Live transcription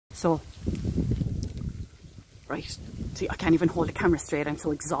So, right, see, I can't even hold the camera straight. I'm so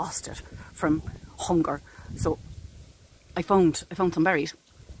exhausted from hunger. So I found some berries.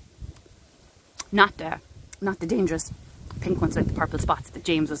 Not the dangerous pink ones like the purple spots that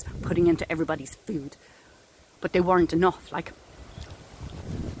James was putting into everybody's food. But they weren't enough, like.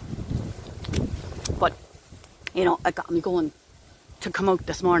 But, you know, it got me going to come out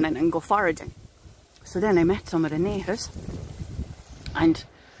this morning and go foraging. So then I met some of the natives, and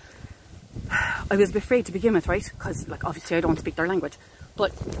I was a bit afraid to begin with, right? Because, like, obviously I don't speak their language.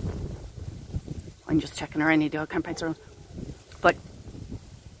 But I'm just checking are any of the other campsites around. But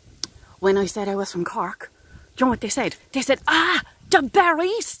when I said I was from Cork, do you know what they said? They said, "Ah, the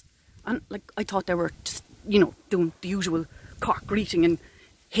berries!" And, like, I thought they were just, you know, doing the usual Cork greeting and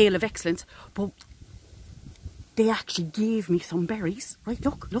hail of excellence. But they actually gave me some berries. Right,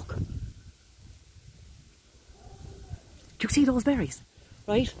 look. Do you see those berries?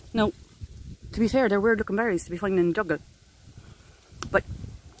 Right? Now, to be fair, they're weird looking berries to be finding in the jungle. But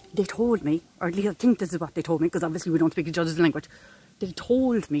they told me, or at least I think this is what they told me, because obviously we don't speak each other's language. They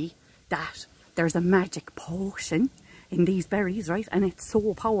told me that there's a magic potion in these berries, right? And it's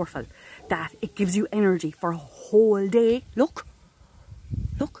so powerful that it gives you energy for a whole day. Look.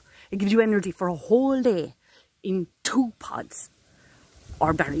 It gives you energy for a whole day in 2 pods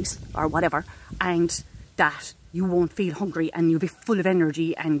or berries or whatever, and that you won't feel hungry and you'll be full of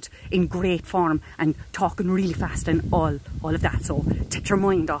energy and in great form and talking really fast and all of that. So take your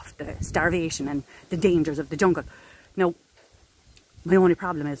mind off the starvation and the dangers of the jungle. Now, my only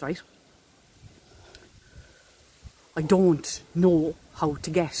problem is, right, I don't know how to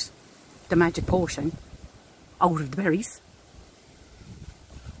get the magic potion out of the berries.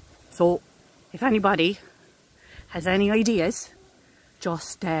 So if anybody has any ideas,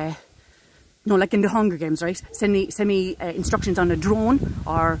 just you know, like in the Hunger Games, right? Send me instructions on a drone,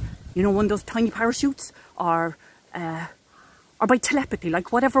 or, you know, one of those tiny parachutes, or by telepathy,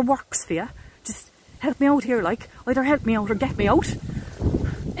 like whatever works for you. Just help me out here, like, either help me out or get me out.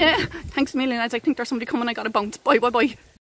 Thanks a million, lads. I think there's somebody coming. I gotta bounce. Bye.